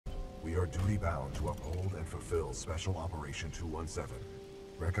We are duty-bound to uphold and fulfill Special Operation 217.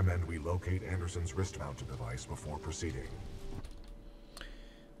 Recommend we locate Anderson's wrist-mounted device before proceeding.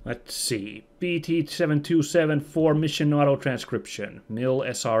 Let's see. BT-7274 mission auto transcription. MIL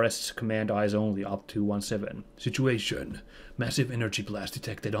SRS command eyes only up 217. Situation. Massive energy blast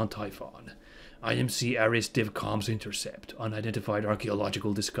detected on Typhon. IMC Aris Div Comms intercept. Unidentified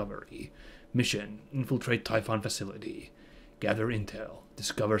archaeological discovery. Mission. Infiltrate Typhon facility. Gather intel.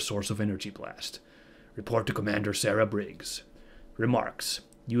 Discover source of energy blast. Report to Commander Sarah Briggs. Remarks.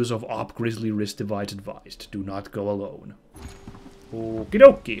 Use of Op Grizzly wrist device advised. Do not go alone. Okie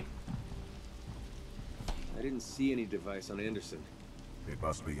dokie. I didn't see any device on Anderson. It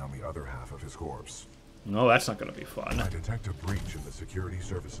must be on the other half of his corpse. No, that's not gonna be fun. I detect a breach in the security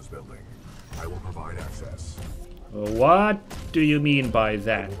services building. I will provide access. What do you mean by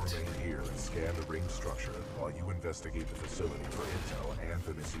that? I will remain here and scan the ring structure while you investigate the facility for intel and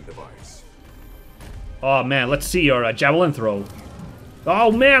the missing device. Oh man, let's see your javelin throw.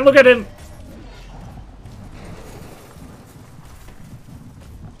 Oh man, look at him!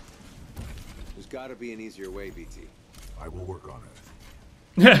 There's gotta be an easier way, BT. I will work on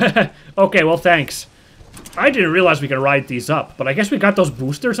it. Okay, well thanks. I didn't realize we could ride these up, but I guess we got those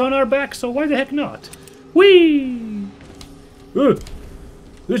boosters on our back, so why the heck not? Whee! Lots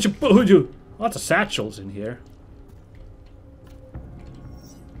of satchels in here.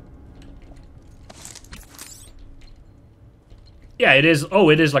 Yeah, it is.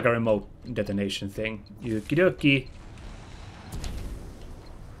 Oh, it is like a remote detonation thing. Okie dokie.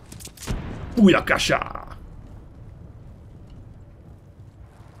 Booyakasha!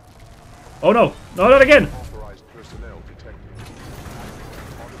 Oh no! No, not again!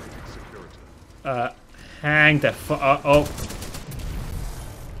 Hang the oh.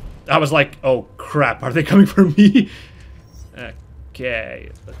 I was like, oh crap, are they coming for me? Okay,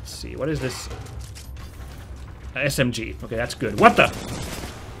 let's see. What is this? SMG. Okay, that's good. What the?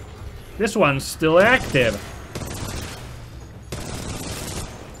 This one's still active.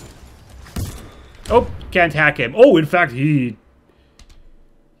 Oh, can't hack him. Oh, in fact, he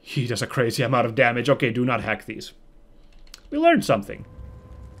does a crazy amount of damage. Okay, do not hack these. We learned something.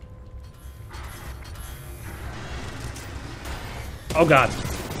 Oh god.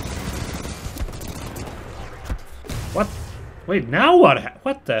 What? Wait, now what?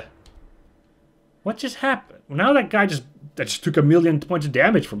 What the? What just happened? Now that guy just took 1,000,000 points of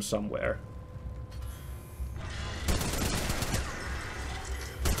damage from somewhere.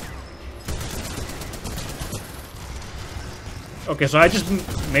 Okay, so I just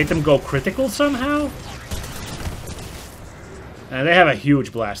made them go critical somehow? And they have a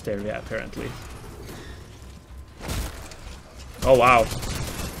huge blast area, apparently. Oh, wow.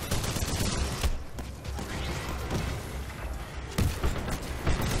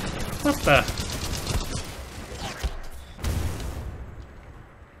 What the?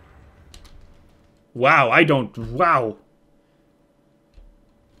 Wow, I don't... Wow.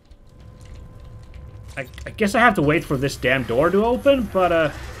 I guess I have to wait for this damn door to open, but,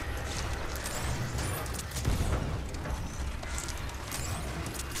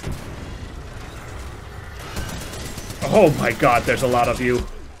 oh my god, there's a lot of you.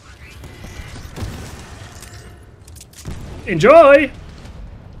 Enjoy!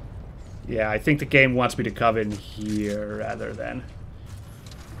 Yeah, I think the game wants me to come in here rather than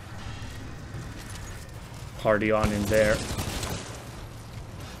party on in there.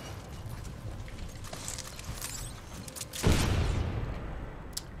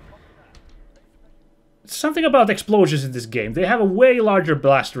 Something about explosions in this game. They have a way larger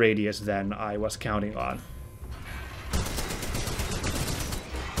blast radius than I was counting on.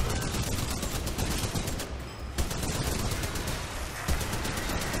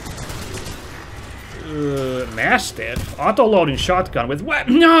 Mastiff? Auto-loading shotgun with what?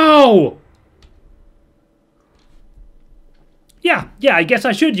 No! Yeah, I guess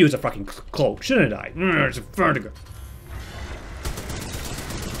I should use a fucking cloak, shouldn't I? It's a vertigo.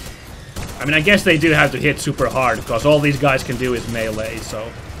 I mean, I guess they do have to hit super hard, because all these guys can do is melee,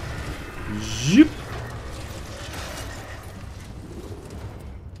 so... Zoop.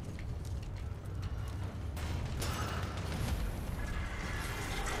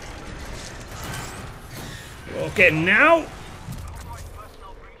 Okay, now...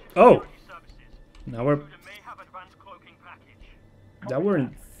 Oh! Now we're... That we're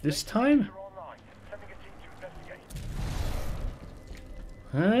in this time?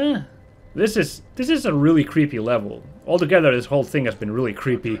 Huh? This is a really creepy level. Altogether, this whole thing has been really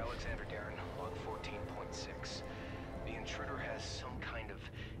creepy. Alexander Darren, log 14.6. The intruder has some kind of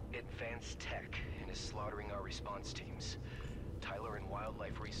advanced tech and is slaughtering our response teams. Tyler and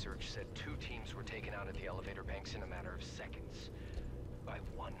Wildlife Research research said 2 teams were taken out at the elevator banks in a matter of seconds. By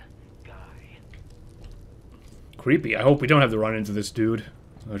one guy. Creepy. I hope we don't have to run into this dude.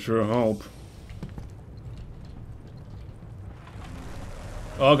 I sure hope.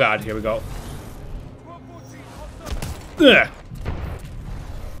 Oh god, here we go. Ugh.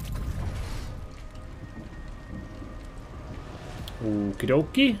 Okie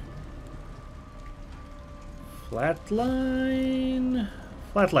dokie. Flatline.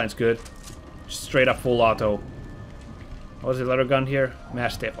 Flatline's good. Just straight up full auto. What was the other gun here?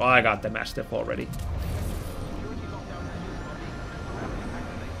 Mastiff. Oh, I got the Mastiff already.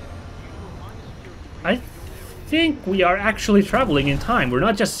 I think we are actually traveling in time. We're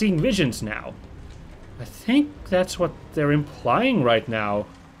not just seeing visions now. I think that's what they're implying right now.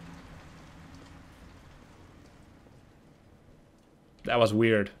 That was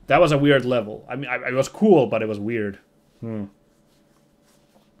weird. That was a weird level. I mean, it was cool, but it was weird.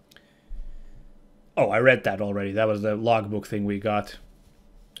 Oh, I read that already. That was the logbook thing we got.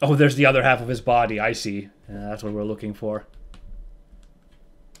 Oh, there's the other half of his body. I see. That's what we're looking for.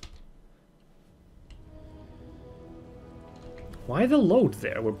 Why the load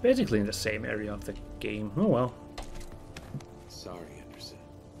there? We're basically in the same area of the game. Oh well. Sorry, Anderson.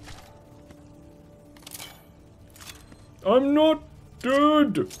 I'm not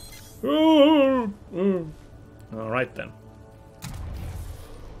dead! Oh. Alright then.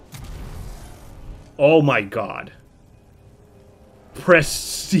 Oh my god. Press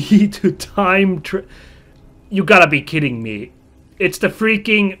C to time You gotta be kidding me. It's the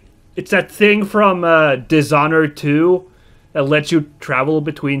freaking... It's that thing from Dishonored 2 that lets you travel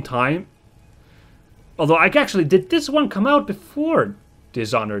between time. Although, did this one come out before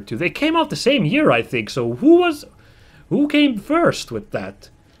Dishonored 2? They came out the same year, I think, so who came first with that?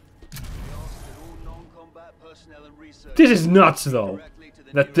 This is nuts, though,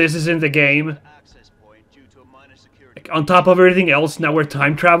 that this is in the game. Like, on top of everything else, now we're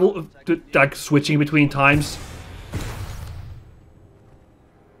time travel, like, switching between times.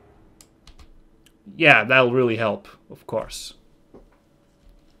 Yeah, that'll really help, of course.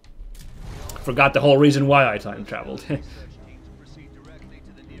 Forgot the whole reason why I time traveled.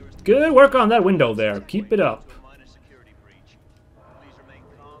 Good work on that window there. Keep it up.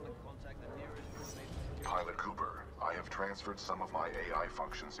 Pilot Cooper, I have transferred some of my AI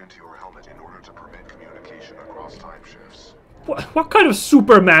functions into your helmet in order to permit communication across time shifts. What kind of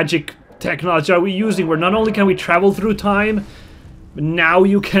super magic technology are we using where not only can we travel through time, but now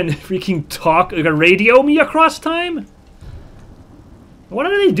you can freaking talk, you can radio me across time? What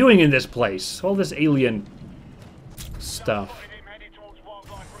are they doing in this place? All this alien stuff.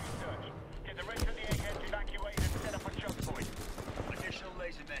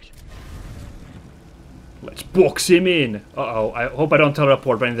 Let's box him in. Uh-oh, I hope I don't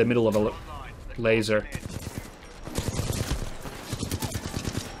teleport right in the middle of a laser.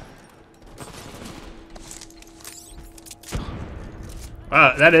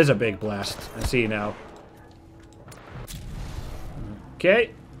 Ah, that is a big blast. I see now.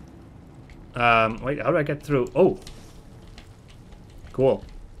 Okay. Wait, how do I get through? Oh. Cool.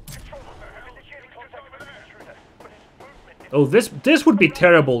 Oh, this would be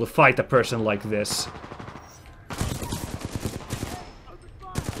terrible to fight a person like this.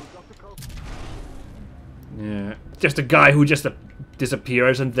 Yeah. Just a guy who just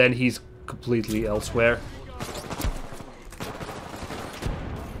disappears and then he's completely elsewhere.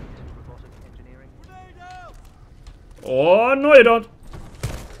 Oh, no you don't.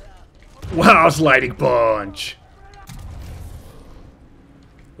 Wow, sliding punch.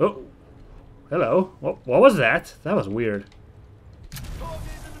 Oh. Hello. What was that? That was weird.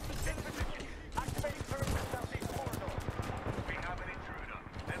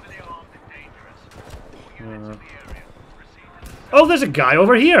 Oh, there's a guy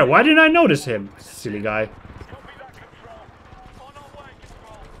over here. Why didn't I notice him? Silly guy.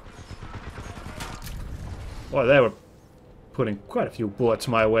 Boy, they were putting quite a few bullets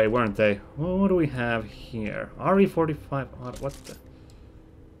my way, weren't they? Well, what do we have here? RE45. What the?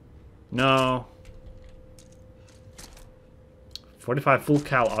 No. 45 full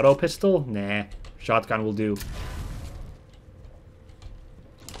cal auto pistol? Nah. Shotgun will do.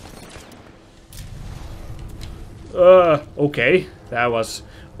 Okay. That was...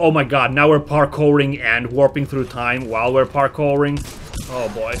 Oh my god, now we're parkouring and warping through time while we're parkouring. Oh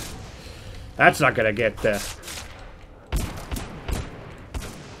boy. That's not gonna get... That's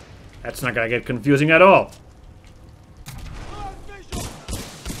not gonna get confusing at all.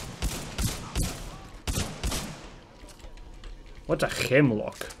 What's a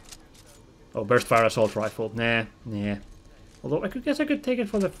hemlock? Oh, burst fire assault rifle. Nah, nah. Although I guess I could take it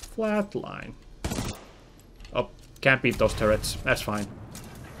for the flat line. Oh, can't beat those turrets. That's fine.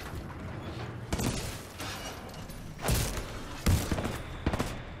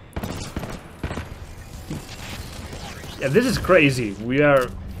 Yeah, this is crazy. We're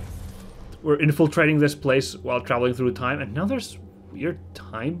infiltrating this place while traveling through time, and now there's weird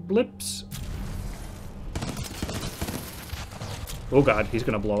time blips. Oh god, he's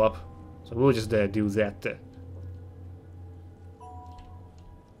gonna blow up. So we'll just do that.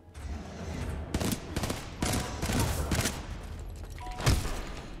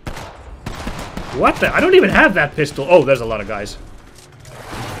 What the? I don't even have that pistol. Oh, there's a lot of guys.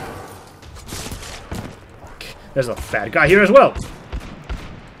 There's a bad guy here as well.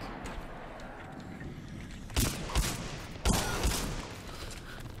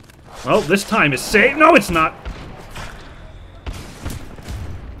 Well, this time is safe. No, it's not.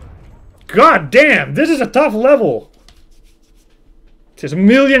 God damn, this is a tough level. There's a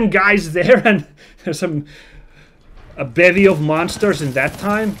million guys there, and there's a bevy of monsters in that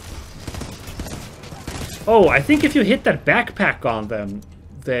time. Oh, I think if you hit that backpack on them,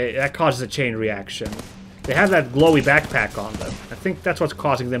 that causes a chain reaction. They have that glowy backpack on them. I think that's what's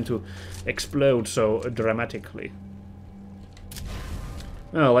causing them to explode so dramatically.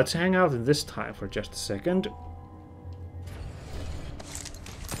 Well, let's hang out in this time for just a second.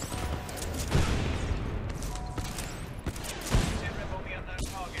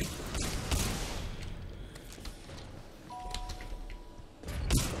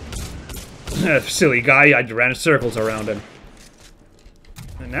 Silly guy, I ran in circles around him.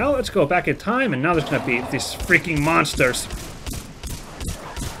 And now let's go back in time, and now there's gonna be these freaking monsters.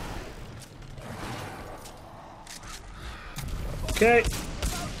 Okay.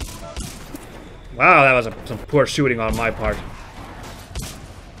 Wow, that was some poor shooting on my part.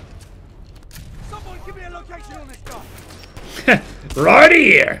 Someone give me a location on this guy. Right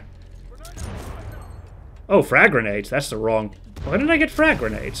here! Oh, frag grenades. That's the wrong... Why did I get frag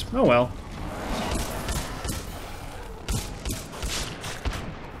grenades? Oh well.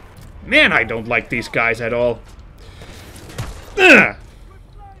 Man, I don't like these guys at all. Ugh.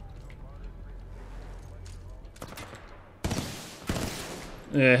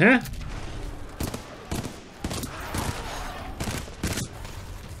 Uh-huh.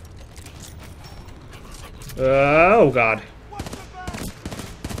 Oh, God.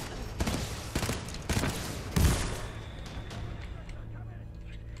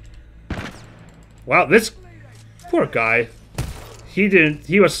 Wow, this poor guy.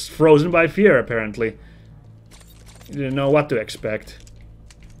 He was frozen by fear, apparently. He didn't know what to expect.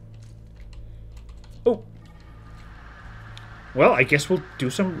 Oh. Well, I guess we'll do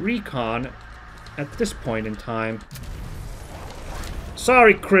some recon at this point in time.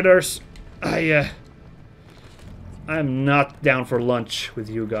 Sorry, critters. I'm not down for lunch with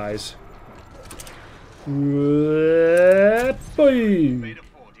you guys. Beta 4, do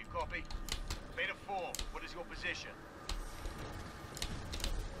you copy? Beta 4, what is your position?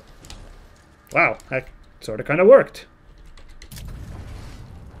 Wow, that sort of kind of worked.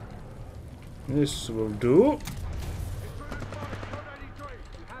 This will do.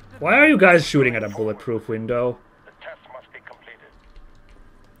 Why are you guys shooting at a bulletproof window? The test must be completed.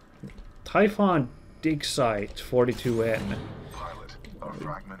 Typhon dig site 42N. Pilot, a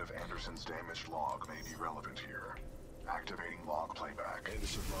fragment of Anderson's damaged log may be relevant here. Activating log playback.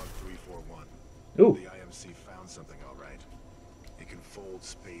 Anderson log 341. Ooh. The IMC found something all right. It can fold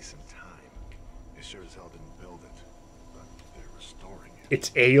space and time. They sure as hell didn't build it, but they're restoring it.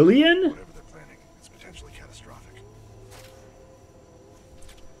 It's alien? Whatever they're planning, it's potentially catastrophic.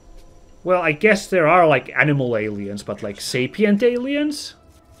 Well, I guess there are like animal aliens, but like sapient aliens?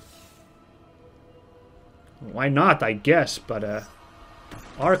 Why not, I guess, but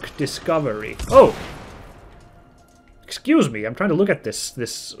Ark Discovery. Oh! Excuse me, I'm trying to look at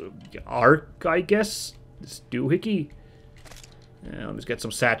this Ark, I guess? This doohickey? Yeah, let's get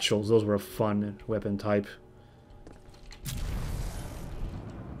some satchels. Those were a fun weapon type.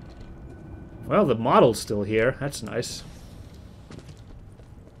 Well, the model's still here. That's nice.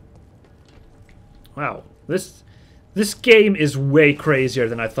 Wow, this game is way crazier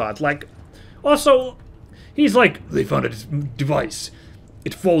than I thought. Like, also, he's like, they found a device.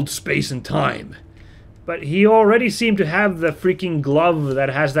 It folds space and time. But he already seemed to have the freaking glove that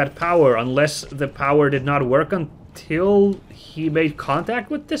has that power, unless the power did not work until he made contact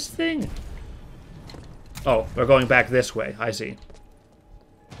with this thing. Oh, we're going back this way. I see.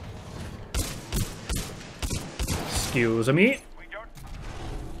 Excuse me.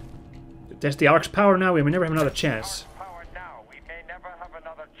 There's the Ark's power now. We may never have another chance. Power now. We may never have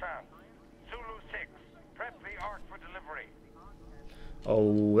another chance. Zulu 6, prep the Ark for delivery.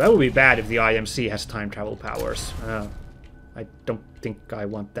 Oh, that would be bad if the IMC has time travel powers. I don't think I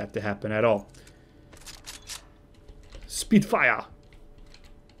want that to happen at all. Speedfire!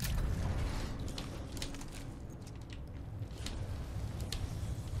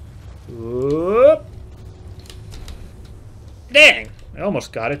 Whoop. Dang! I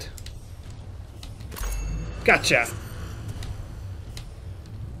almost got it. Gotcha!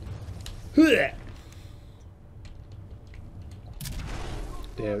 There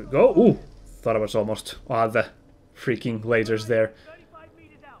we go. Ooh! Thought I was almost on the freaking lasers there.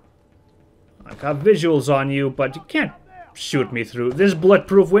 I got visuals on you, but you can't shoot me through this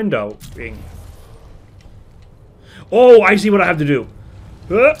bulletproof window thing. Oh, I see what I have to do.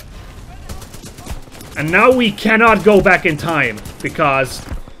 And now we cannot go back in time, because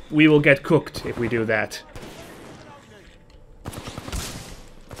we will get cooked if we do that.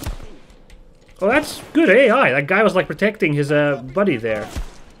 Oh, that's good AI. That guy was like protecting his buddy there.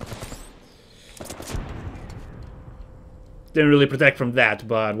 Didn't really protect from that,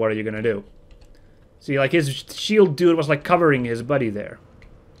 but what are you gonna do? See, like his shield dude was like covering his buddy there.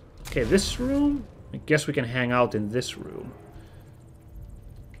 Okay, this room? I guess we can hang out in this room.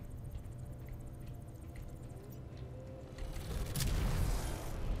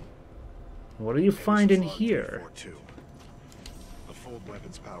 What do you find in here? The fold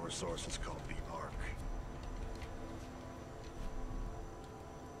weapons power source is called the Arc.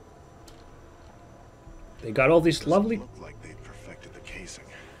 They got all these lovely Look like they perfected the casing.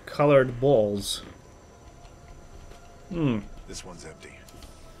 colored balls. Hmm. This one's empty.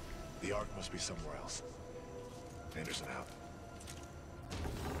 The Arc must be somewhere else. Anderson out.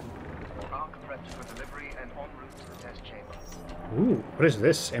 Arc prepped for delivery and en route to the test chamber. Ooh, what is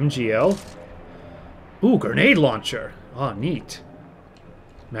this? MGL? Ooh, grenade launcher. Ah, neat.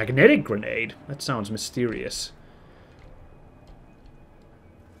 Magnetic grenade. That sounds mysterious.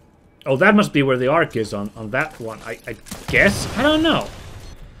 Oh, that must be where the Arc is on that one. I guess? I don't know.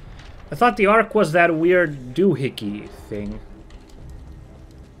 I thought the Arc was that weird doohickey thing.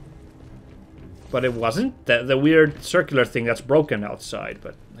 But it wasn't? The weird circular thing that's broken outside,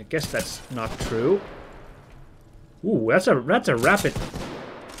 but I guess that's not true. Ooh, that's a rapid...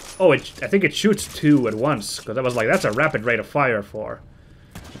 Oh, I think it shoots two at once, because I was like, that's a rapid rate of fire for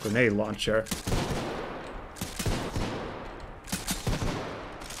a grenade launcher.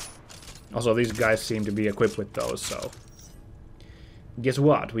 Also, these guys seem to be equipped with those, so... Guess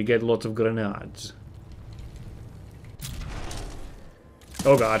what? We get lots of grenades.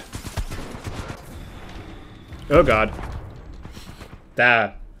 Oh god. Oh god.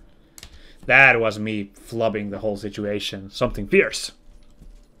 That was me flubbing the whole situation. Something fierce.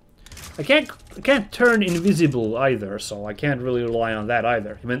 I can't turn invisible either, so I can't really rely on that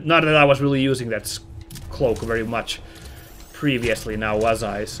either. I mean, not that I was really using that cloak very much previously, now was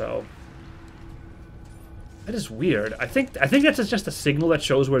I, so... That is weird. I think that's just a signal that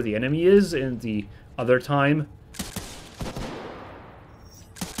shows where the enemy is in the other time.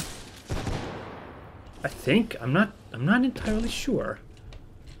 I think. I'm not entirely sure.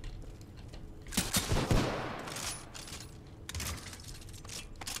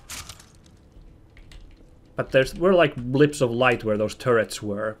 But there were like blips of light where those turrets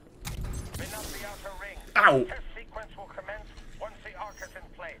were. Ow! Test sequence will commence once the Arc is in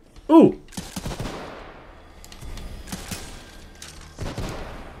place. Ooh!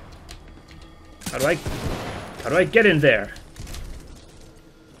 How do I get in there?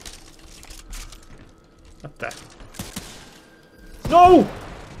 What the? No!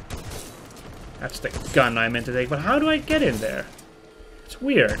 That's the gun I meant to take, but how do I get in there? It's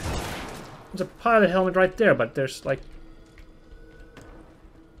weird. There's a pilot helmet right there, but there's like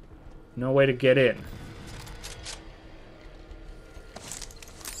no way to get in.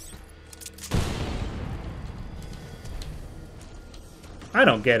 I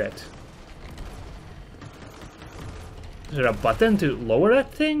don't get it. Is there a button to lower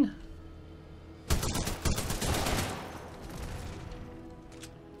that thing?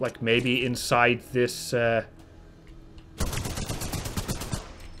 Like maybe inside this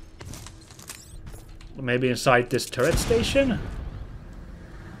maybe inside this turret station?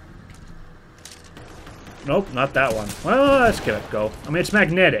 Nope, not that one. Well, let's give it a go. I mean, it's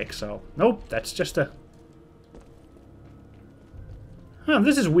magnetic, so... Nope, that's just a... Huh,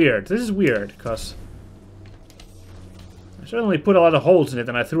 this is weird. This is weird, because... I certainly put a lot of holes in it,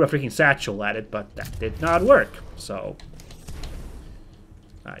 and I threw a freaking satchel at it, but that did not work, so...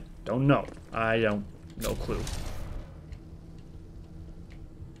 I don't know. No clue.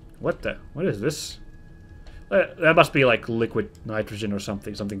 What the? What is this? That must be like liquid nitrogen or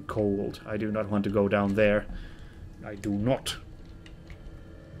something cold. I do not want to go down there. I do not.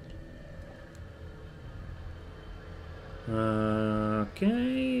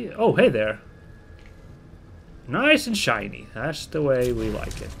 Okay. Oh, hey there. Nice and shiny. That's the way we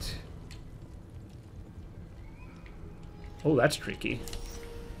like it. Oh, that's tricky.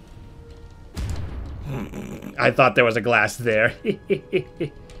 I thought there was a glass there.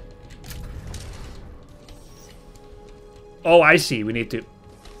 Oh, I see. We need to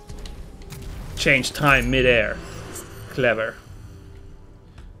change time mid-air. Clever.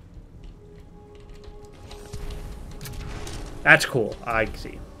 That's cool. I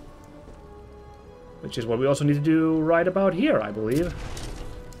see. Which is what we also need to do right about here, I believe.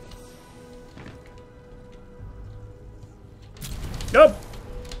 Nope.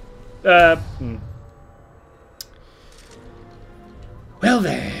 Well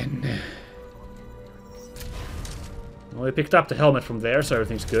then. Well, we picked up the helmet from there, so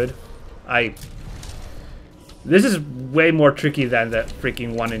everything's good. This is way more tricky than the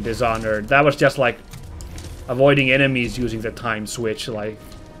freaking one in Dishonored. That was just like avoiding enemies using the time switch. Like,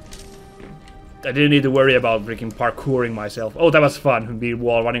 I didn't need to worry about freaking parkouring myself. Oh, that was fun. Be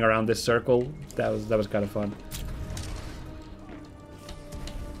wall running around this circle. That was kind of fun.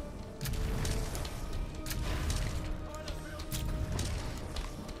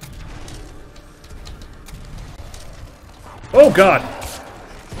 Oh god!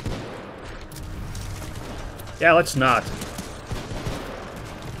 Yeah, let's not.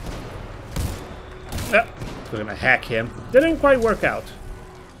 We're gonna hack him. Didn't quite work out.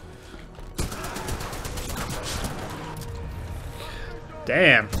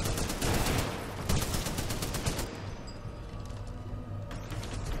 Damn.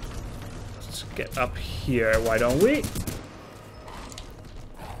 Let's get up here, why don't we?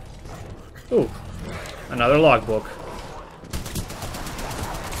 Ooh, another logbook.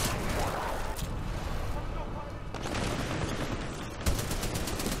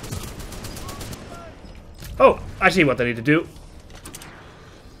 Oh, I see what I need to do.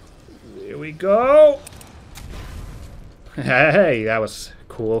 Here we go. Hey, that was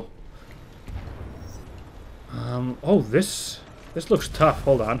cool. Oh, this looks tough.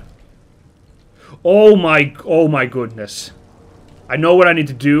 Hold on. Oh my goodness. I know what I need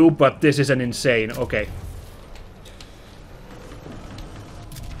to do, but this is an insane. Okay.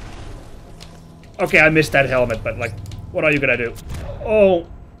 Okay, I missed that helmet, but like, what are you gonna do? Oh.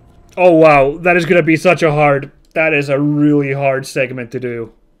 Oh wow, that is gonna be such a hard... That is a really hard segment to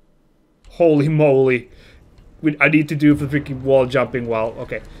do. Holy moly. I need to do the freaking wall jumping while...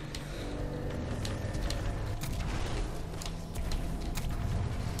 Okay.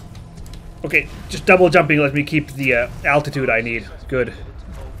 Okay, just double jumping lets me keep the altitude I need. Good.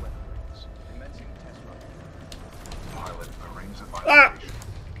 Ah!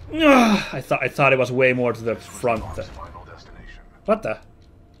 I thought it was way more to the front. What the?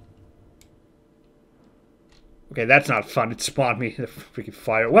 Okay, that's not fun. It spawned me the freaking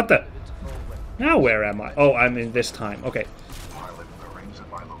fire. What the? Now where am I? Oh, I'm in this time. Okay. Pilot, the rings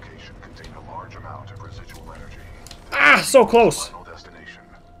at my location contain a large amount of residual energy. Ah, so close. Final destination.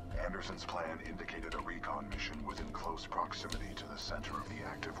 Anderson's plan indicated a recon mission within close proximity to the center of the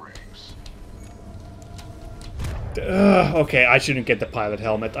active rings. Okay, I shouldn't get the pilot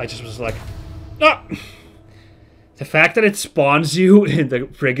helmet. I just was like, ah. The fact that it spawns you in the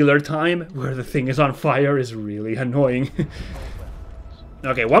regular time where the thing is on fire is really annoying.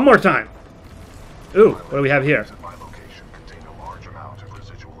 Okay, one more time. Ooh, what do we have here?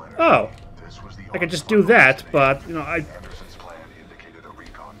 Oh, I could just do that, but, you know,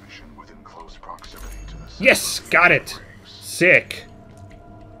 Yes, got it! Sick.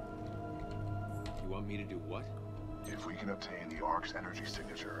 You want me to do what? If we can obtain the Ark's energy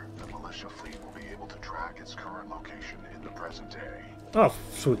signature, the militia fleet will be able to track its current location in the present day. Oh,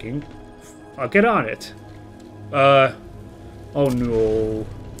 freaking. I'll get on it. Oh no.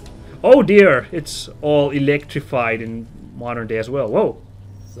 Oh dear, it's all electrified in modern day as well. Whoa.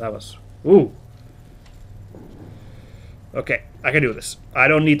 That was... Ooh. Okay, I can do this. I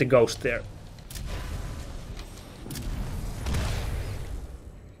don't need the ghost there.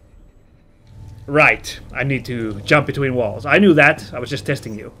 Right, I need to jump between walls. I knew that, I was just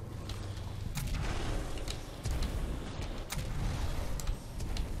testing you.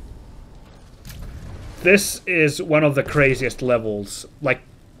 This is one of the craziest levels. Like,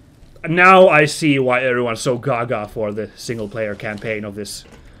 now I see why everyone's so gaga for the single-player campaign of this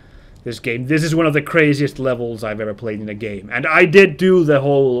game. This is one of the craziest levels I've ever played in a game. And I did do the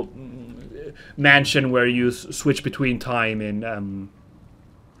whole mansion where you switch between time in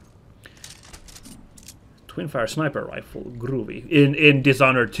Twin-fire sniper rifle, groovy. In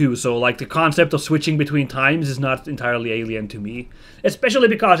Dishonored 2, so like the concept of switching between times is not entirely alien to me. Especially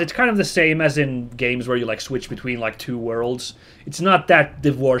because it's kind of the same as in games where you like switch between like two worlds. It's not that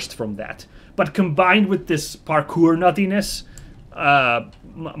divorced from that. But combined with this parkour nuttiness,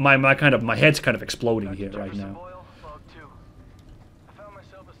 my head's kind of exploding here right now. I found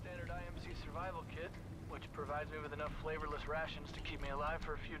myself a standard IMC survival kit, which provides me with enough flavorless rations to keep me alive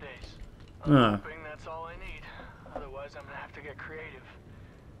for a few days. I'm hoping that's all I need. Otherwise, I'm gonna have to get creative.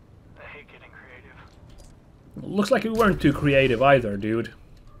 I hate getting creative. Looks like you weren't too creative either, dude.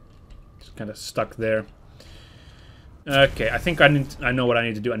 Just kind of stuck there. Okay, I think I know what I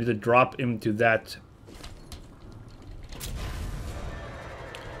need to do. I need to drop into that.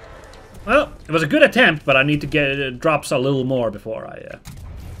 Well, it was a good attempt, but I need to get drops a little more before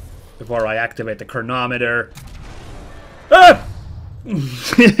I activate the chronometer. Ah!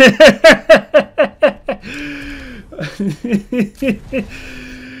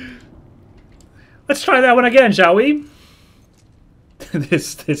 Let's try that one again, shall we?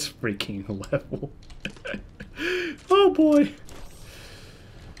 this freaking level. Oh boy.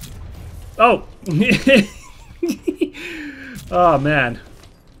 Oh. Oh man.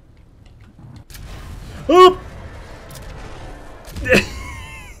 Oop.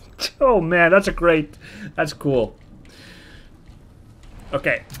 Oh man, that's cool.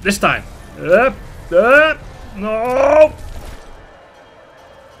 Okay, this time. No.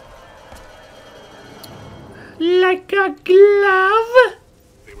 Like a glove.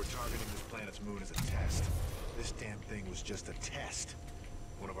 They were targeting this planet's moon as a test. This damn thing was just a test.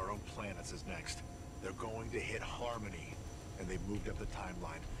 One of our own planets is next. They're going to hit Harmony, and they've moved up the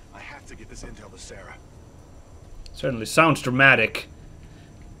timeline. I have to get this intel to Sarah. Certainly sounds dramatic.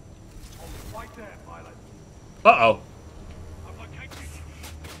 Right there, pilot. Uh-oh. I've located you.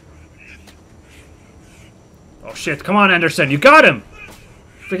 Oh shit, come on Anderson, you got him!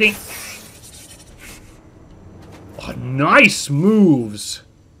 Freaking... Oh, nice moves!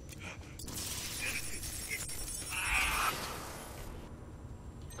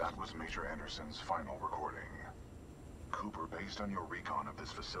 That was Major Anderson's final recording. Cooper, based on your recon of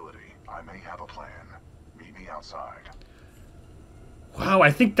this facility, I may have a plan. Meet me outside. Wow,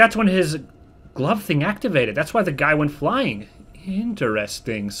 I think that's when his glove thing activated. That's why the guy went flying.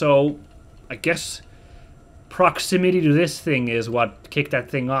 Interesting. So, I guess proximity to this thing is what kicked that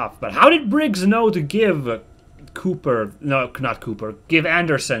thing off. But how did Briggs know to give Cooper... No, not Cooper. Give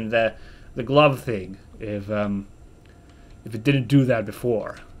Anderson the glove thing if it didn't do that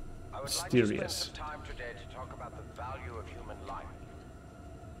before? Mysterious. I would like to spend some time today to talk about the value of human life.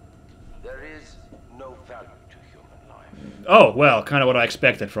 There is no value to human life. Oh, well, kind of what I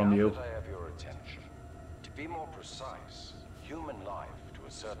expected from Now you. that I have your attention, to be more precise, human life to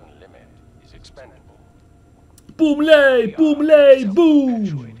a certain limit is expendable. Boom lay, boom lay, boom!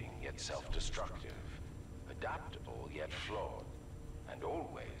 Self-perpetuating yet self-destructive, adaptable yet flawed, and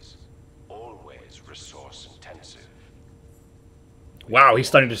always resource intensive. Wow, he's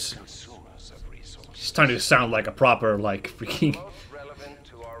starting to Consumers of resources. he's starting to sound like a proper like freaking Most relevant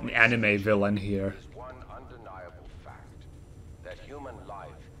to our anime villain here. is one undeniable fact, that human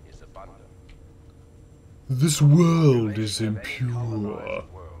life is abundant. This world is Population of any impure.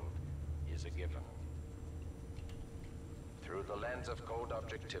 colonized world is a given. Through the lens of cold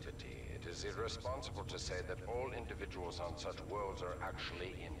objectivity, it is irresponsible to say that all individuals on such worlds are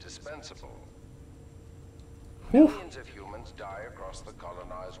actually indispensable. Millions of humans die across the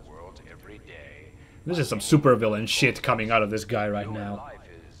colonized world every day. This is some supervillain shit coming out of this guy right Human now. life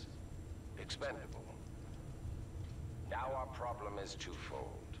is expendable. Now our problem is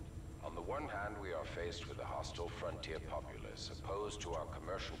twofold. On the one hand, we are faced with a hostile frontier populace opposed to our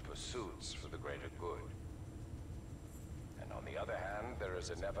commercial pursuits for the greater good. And on the other hand, there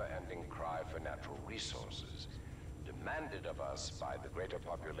is a never-ending cry for natural resources, demanded of us by the greater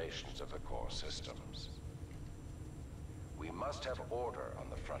populations of the core systems. We must have order on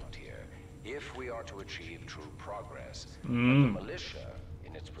the frontier if we are to achieve true progress. But the militia,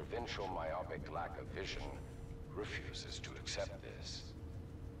 in its provincial myopic lack of vision, refuses to accept this.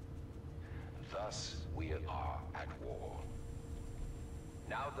 Thus, we are at war.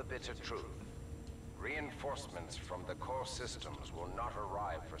 Now the bitter truth. Reinforcements from the core systems will not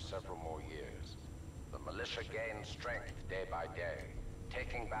arrive for several more years. The militia gains strength day by day,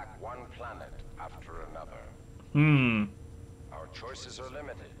 taking back one planet after another. Our choices are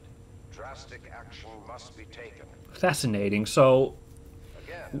limited. Drastic action must be taken. Fascinating. So,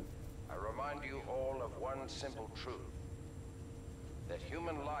 Again, I remind you all of one simple truth. That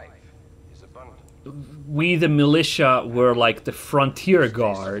human life is abundant. we the militia were like the frontier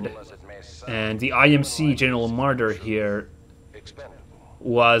guard. As it may And the IMC General Martyr here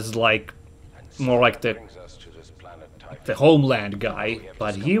was like more like the Homeland guy,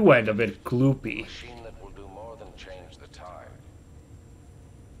 but he went a bit gloopy. Machine that will do more than change the tide.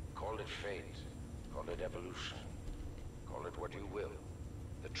 Call it fate, call it evolution, call it what you will.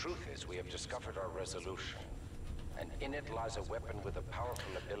 The truth is we have discovered our resolution, and in it lies a weapon with a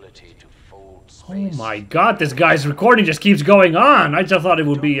powerful ability to fold space. Oh my god, this guy's recording just keeps going on! I just thought it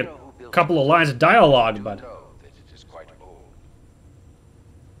would be a couple of lines of dialogue, but... know that it is quite old.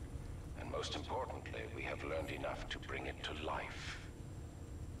 And most importantly, we have learned enough to bring it to life.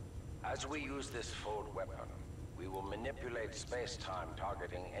 As we use this fold weapon, we will manipulate space-time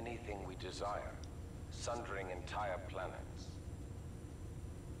targeting anything we desire, sundering entire planets.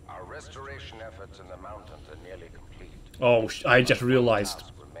 Our restoration efforts in the mountains are nearly complete. Oh, I just realized.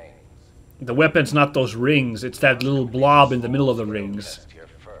 Task remains. The weapon's not those rings, it's that little blob in the middle of the rings. Test here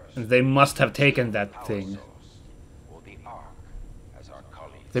first. And they must have taken that thing. Or the Ark, as our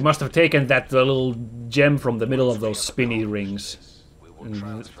colleagues. They must have taken that little gem from the middle of those spinny rings. We will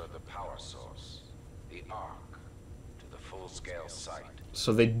transfer the power source, the Ark, to the full-scale site.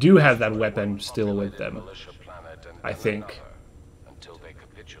 So they do have that weapon still with them, Militia planet and I think. another, until they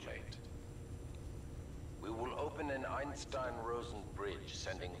capitulate. We will open an Einstein-Rosen bridge,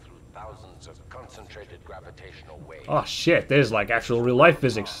 sending through thousands of concentrated gravitational waves. Oh shit, there's like actual real-life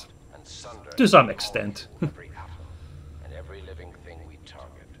physics. And sunder To some extent. every atom and every living thing we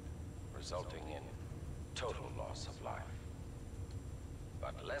target, resulting in total loss of life.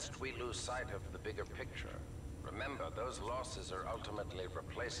 But lest we lose sight of the bigger picture, remember those losses are ultimately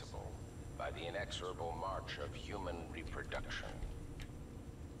replaceable by the inexorable march of human reproduction.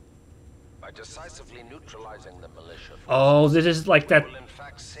 By decisively neutralizing the militia Oh, this is like that... will in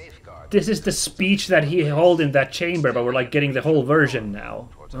fact safeguard This is the speech that he held in that chamber, but we're like getting the whole version now.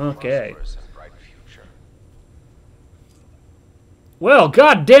 towards a Okay. prosperous and bright future. Well,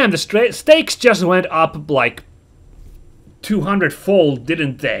 goddamn, the stakes just went up like 200-fold,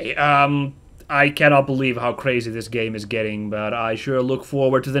 didn't they? I cannot believe how crazy this game is getting, but I sure look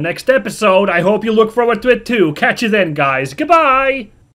forward to the next episode. I hope you look forward to it too. Catch you then, guys. Goodbye!